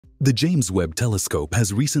The James Webb Telescope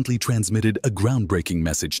has recently transmitted a groundbreaking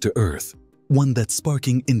message to Earth, one that's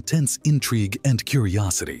sparking intense intrigue and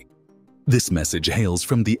curiosity. This message hails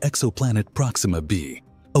from the exoplanet Proxima b,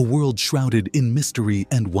 a world shrouded in mystery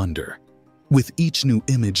and wonder. With each new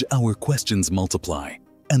image, our questions multiply,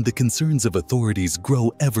 and the concerns of authorities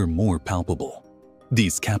grow ever more palpable.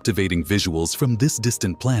 These captivating visuals from this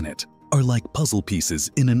distant planet are like puzzle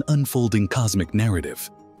pieces in an unfolding cosmic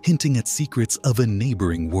narrative, hinting at secrets of a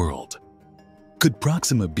neighboring world. Could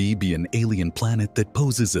Proxima b be an alien planet that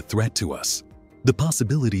poses a threat to us? The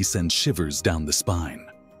possibility sends shivers down the spine.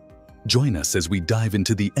 Join us as we dive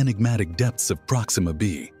into the enigmatic depths of Proxima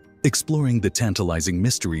b, exploring the tantalizing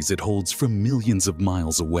mysteries it holds from millions of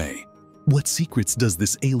miles away. What secrets does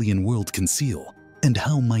this alien world conceal, and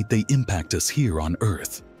how might they impact us here on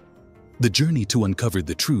Earth? The journey to uncover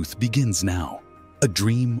the truth begins now. A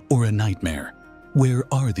dream or a nightmare? Where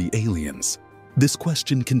are the aliens? This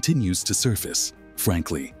question continues to surface.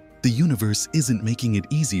 Frankly, the universe isn't making it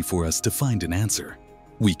easy for us to find an answer.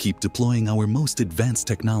 We keep deploying our most advanced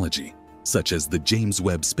technology, such as the James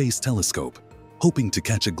Webb Space Telescope, hoping to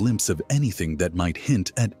catch a glimpse of anything that might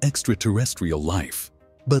hint at extraterrestrial life.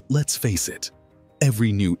 But let's face it,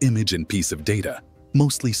 every new image and piece of data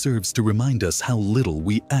mostly serves to remind us how little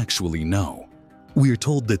we actually know. We're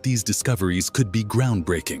told that these discoveries could be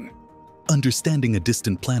groundbreaking. Understanding a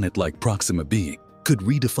distant planet like Proxima b could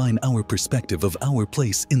redefine our perspective of our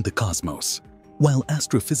place in the cosmos. While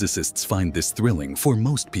astrophysicists find this thrilling, for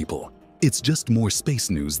most people, it's just more space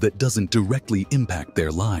news that doesn't directly impact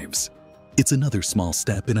their lives. It's another small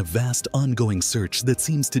step in a vast ongoing search that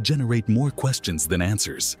seems to generate more questions than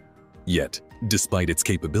answers. Yet, despite its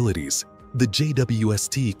capabilities, the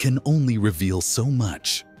JWST can only reveal so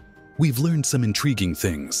much. We've learned some intriguing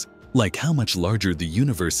things, like how much larger the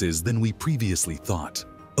universe is than we previously thought.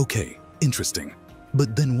 Okay, interesting.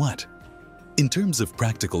 But then what? In terms of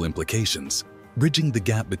practical implications, bridging the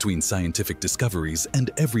gap between scientific discoveries and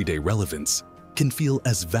everyday relevance can feel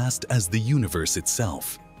as vast as the universe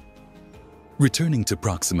itself. Returning to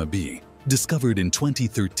Proxima b, discovered in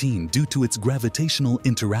 2013 due to its gravitational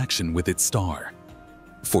interaction with its star.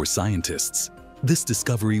 For scientists, this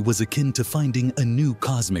discovery was akin to finding a new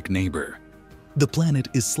cosmic neighbor. The planet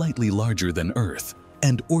is slightly larger than Earth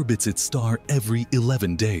and orbits its star every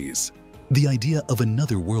 11 days. The idea of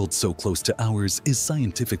another world so close to ours is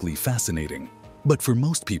scientifically fascinating, but for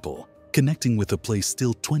most people, connecting with a place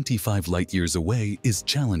still 25 light-years away is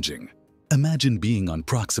challenging. Imagine being on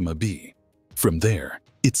Proxima b. From there,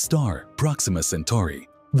 its star, Proxima Centauri,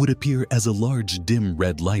 would appear as a large dim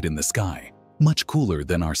red light in the sky, much cooler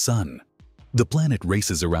than our Sun. The planet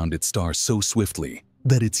races around its star so swiftly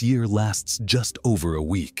that its year lasts just over a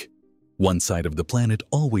week. One side of the planet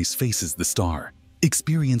always faces the star,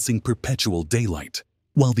 experiencing perpetual daylight,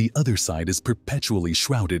 while the other side is perpetually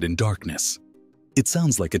shrouded in darkness. It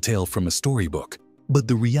sounds like a tale from a storybook, but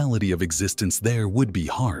the reality of existence there would be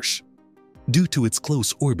harsh. Due to its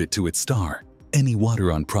close orbit to its star, any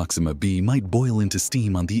water on Proxima b might boil into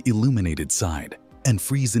steam on the illuminated side and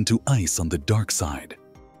freeze into ice on the dark side.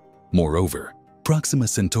 Moreover, Proxima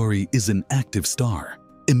Centauri is an active star,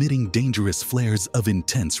 emitting dangerous flares of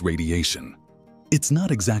intense radiation. It's not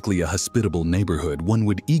exactly a hospitable neighborhood one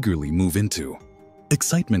would eagerly move into.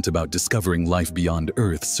 Excitement about discovering life beyond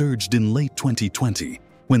Earth surged in late 2020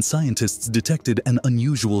 when scientists detected an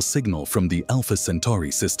unusual signal from the Alpha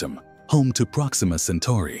Centauri system, home to Proxima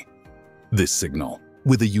Centauri. This signal,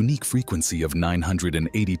 with a unique frequency of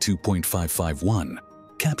 982.551,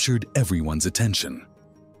 captured everyone's attention.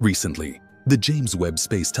 Recently, the James Webb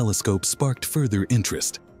Space Telescope sparked further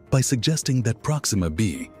interest by suggesting that Proxima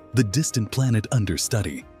b, the distant planet under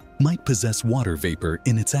study, might possess water vapor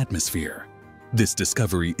in its atmosphere. This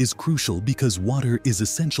discovery is crucial because water is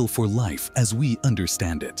essential for life as we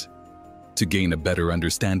understand it. To gain a better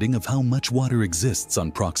understanding of how much water exists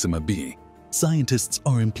on Proxima b, scientists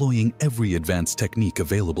are employing every advanced technique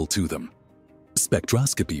available to them.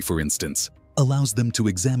 Spectroscopy, for instance, allows them to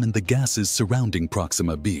examine the gases surrounding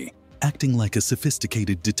Proxima b, acting like a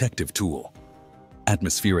sophisticated detective tool.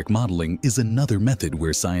 Atmospheric modeling is another method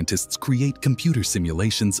where scientists create computer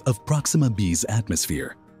simulations of Proxima b's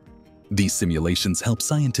atmosphere. These simulations help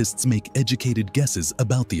scientists make educated guesses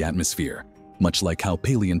about the atmosphere, much like how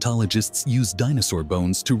paleontologists use dinosaur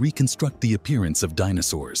bones to reconstruct the appearance of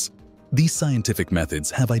dinosaurs. These scientific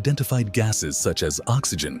methods have identified gases such as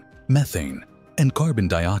oxygen, methane, and carbon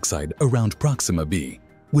dioxide around Proxima b,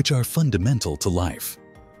 which are fundamental to life.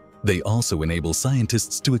 They also enable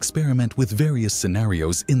scientists to experiment with various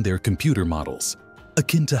scenarios in their computer models,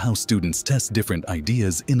 akin to how students test different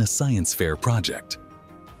ideas in a science fair project.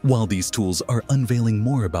 While these tools are unveiling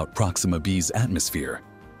more about Proxima B's atmosphere,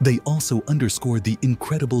 they also underscore the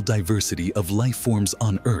incredible diversity of life forms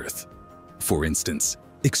on Earth. For instance,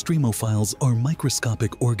 extremophiles are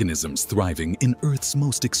microscopic organisms thriving in Earth's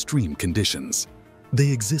most extreme conditions. They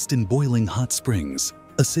exist in boiling hot springs,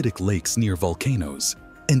 acidic lakes near volcanoes,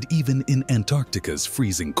 and even in Antarctica's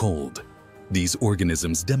freezing cold. These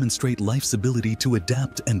organisms demonstrate life's ability to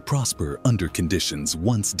adapt and prosper under conditions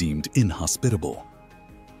once deemed inhospitable.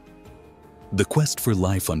 The quest for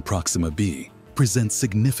life on Proxima b presents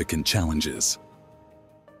significant challenges.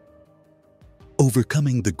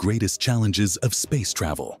 Overcoming the greatest challenges of space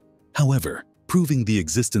travel. However, proving the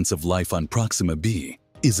existence of life on Proxima b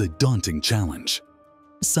is a daunting challenge.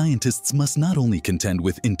 Scientists must not only contend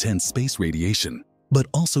with intense space radiation, but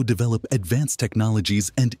also develop advanced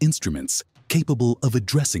technologies and instruments capable of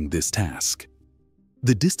addressing this task.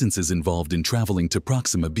 The distances involved in traveling to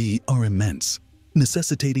Proxima b are immense,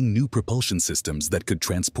 necessitating new propulsion systems that could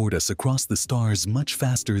transport us across the stars much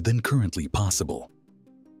faster than currently possible.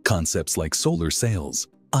 Concepts like solar sails,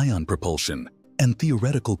 ion propulsion, and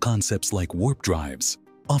theoretical concepts like warp drives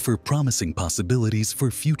offer promising possibilities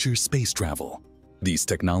for future space travel. These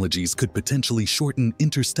technologies could potentially shorten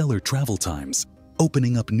interstellar travel times,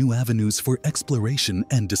 opening up new avenues for exploration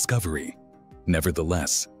and discovery.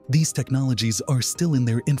 Nevertheless, these technologies are still in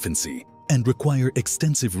their infancy and require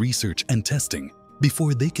extensive research and testing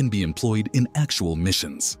before they can be employed in actual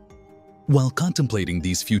missions. While contemplating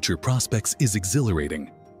these future prospects is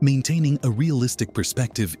exhilarating, maintaining a realistic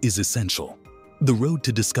perspective is essential. The road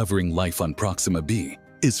to discovering life on Proxima b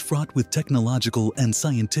is fraught with technological and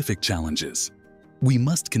scientific challenges. We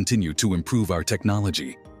must continue to improve our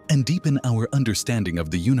technology and deepen our understanding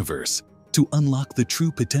of the universe to unlock the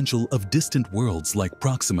true potential of distant worlds like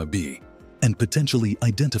Proxima b and potentially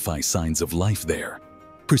identify signs of life there.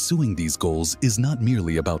 Pursuing these goals is not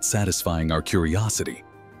merely about satisfying our curiosity.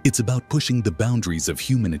 It's about pushing the boundaries of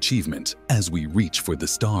human achievement as we reach for the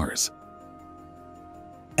stars.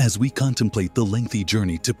 As we contemplate the lengthy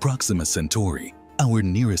journey to Proxima Centauri, our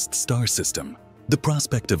nearest star system, the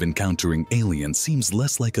prospect of encountering aliens seems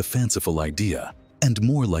less like a fanciful idea and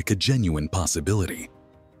more like a genuine possibility.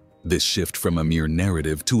 This shift from a mere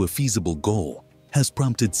narrative to a feasible goal has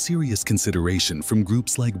prompted serious consideration from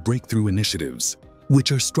groups like Breakthrough Initiatives,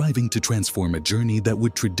 which are striving to transform a journey that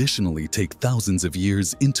would traditionally take thousands of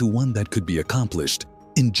years into one that could be accomplished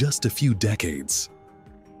in just a few decades.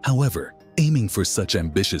 However, aiming for such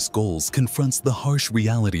ambitious goals confronts the harsh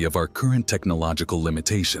reality of our current technological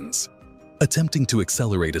limitations. Attempting to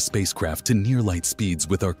accelerate a spacecraft to near-light speeds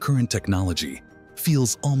with our current technology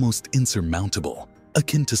feels almost insurmountable,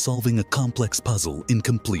 akin to solving a complex puzzle in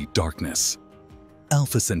complete darkness.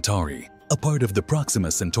 Alpha Centauri, a part of the Proxima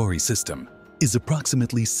Centauri system, is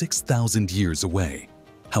approximately 6,000 years away.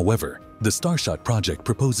 However, the Starshot project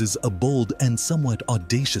proposes a bold and somewhat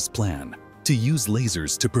audacious plan to use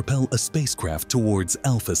lasers to propel a spacecraft towards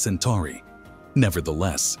Alpha Centauri.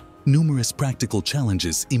 Nevertheless, numerous practical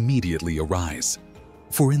challenges immediately arise.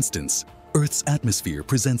 For instance, Earth's atmosphere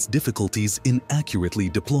presents difficulties in accurately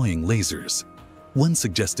deploying lasers. One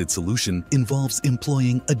suggested solution involves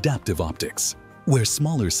employing adaptive optics, where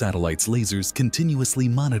smaller satellites' lasers continuously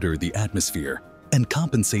monitor the atmosphere and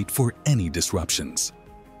compensate for any disruptions.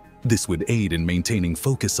 This would aid in maintaining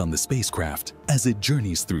focus on the spacecraft as it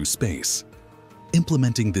journeys through space.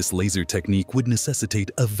 Implementing this laser technique would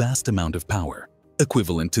necessitate a vast amount of power,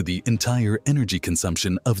 equivalent to the entire energy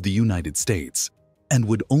consumption of the United States, and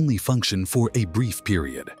would only function for a brief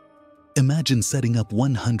period. Imagine setting up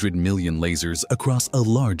 100 million lasers across a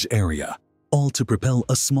large area, all to propel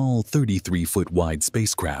a small 33-foot wide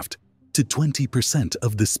spacecraft to 20%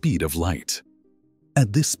 of the speed of light.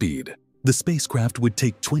 At this speed, the spacecraft would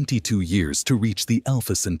take 22 years to reach the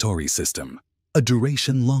Alpha Centauri system, a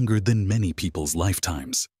duration longer than many people's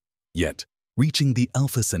lifetimes. Yet, reaching the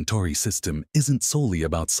Alpha Centauri system isn't solely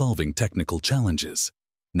about solving technical challenges.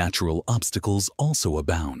 Natural obstacles also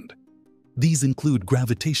abound. These include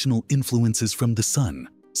gravitational influences from the Sun,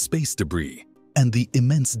 space debris, and the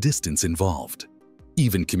immense distance involved.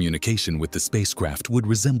 Even communication with the spacecraft would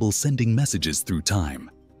resemble sending messages through time,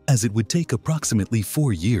 as it would take approximately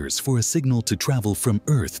 4 years for a signal to travel from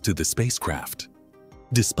Earth to the spacecraft.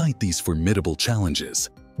 Despite these formidable challenges,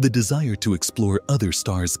 the desire to explore other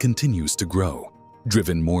stars continues to grow,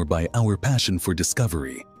 driven more by our passion for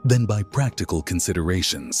discovery than by practical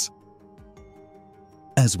considerations.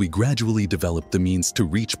 As we gradually develop the means to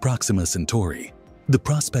reach Proxima Centauri, the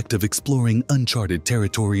prospect of exploring uncharted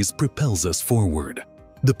territories propels us forward.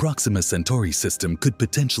 The Proxima Centauri system could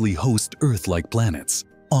potentially host Earth-like planets,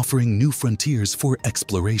 offering new frontiers for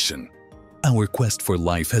exploration. Our quest for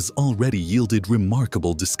life has already yielded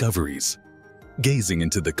remarkable discoveries. Gazing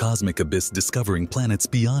into the cosmic abyss, discovering planets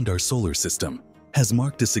beyond our solar system has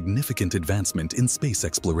marked a significant advancement in space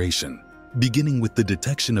exploration, beginning with the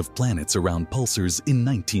detection of planets around pulsars in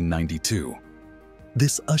 1992.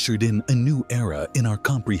 This ushered in a new era in our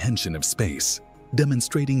comprehension of space,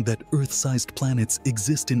 demonstrating that Earth-sized planets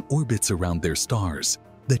exist in orbits around their stars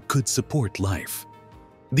that could support life.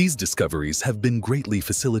 These discoveries have been greatly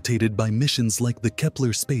facilitated by missions like the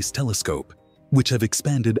Kepler Space Telescope, which have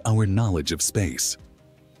expanded our knowledge of space.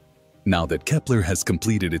 Now that Kepler has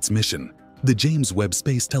completed its mission, the James Webb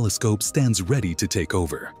Space Telescope stands ready to take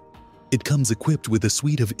over. It comes equipped with a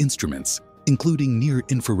suite of instruments, including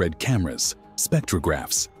near-infrared cameras,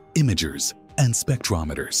 spectrographs, imagers, and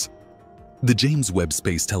spectrometers. The James Webb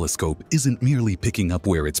Space Telescope isn't merely picking up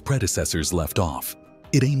where its predecessors left off.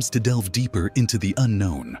 It aims to delve deeper into the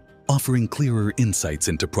unknown, offering clearer insights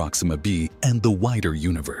into Proxima b and the wider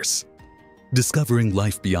universe. Discovering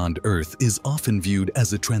life beyond Earth is often viewed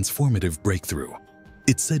as a transformative breakthrough.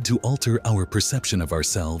 It's said to alter our perception of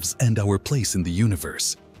ourselves and our place in the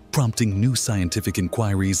universe, prompting new scientific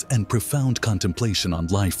inquiries and profound contemplation on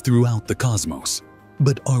life throughout the cosmos.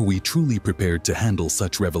 But are we truly prepared to handle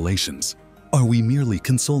such revelations? Are we merely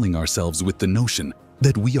consoling ourselves with the notion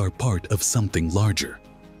that we are part of something larger?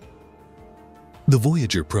 The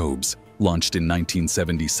Voyager probes, launched in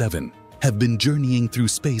 1977, have been journeying through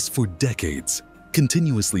space for decades,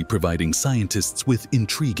 continuously providing scientists with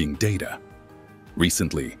intriguing data.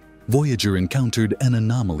 Recently, Voyager encountered an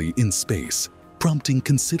anomaly in space, prompting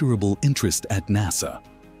considerable interest at NASA.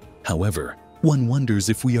 However, one wonders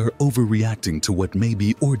if we are overreacting to what may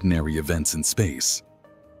be ordinary events in space.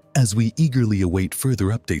 As we eagerly await further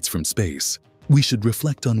updates from space, we should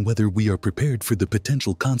reflect on whether we are prepared for the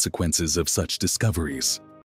potential consequences of such discoveries.